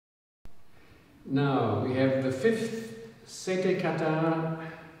Now we have the fifth Seitei kata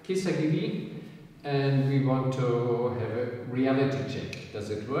Kesagiri, and we want to have a reality check. Does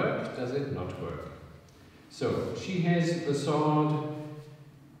it work? Does it not work? So she has the sword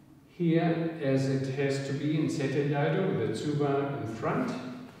here as it has to be in Seitei Iaido, with the tsuba in front.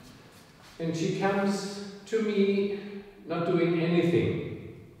 And she comes to me not doing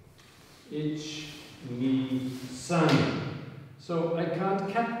anything. Ich, ni, san. So I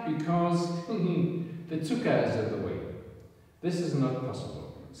can't cut because the tsuka is in the way. This is not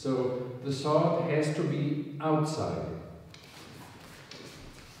possible. So the sword has to be outside.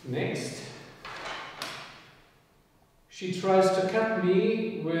 Next, she tries to cut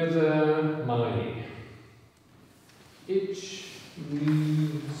me with my ich,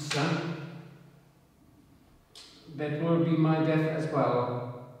 ni, san. That will be my death as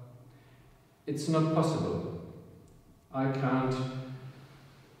well. It's not possible. I can't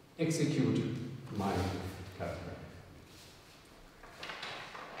execute my kata.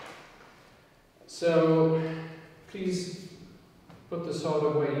 So please put the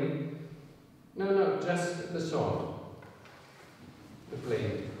sword away. No, just the sword. The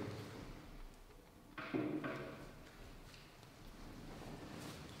blade.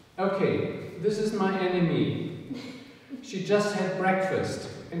 Okay, this is my enemy. She just had breakfast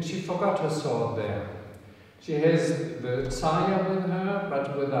and she forgot her sword there. She has the saya with her,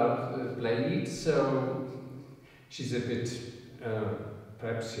 but without the blade, so she's a bit,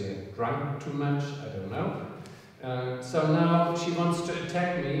 perhaps she had drunk too much, I don't know. So now she wants to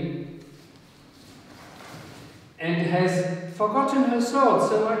attack me and has forgotten her sword,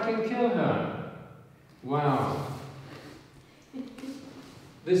 so I can kill her. Wow.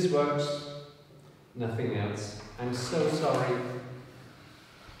 This works, nothing else. I'm so sorry.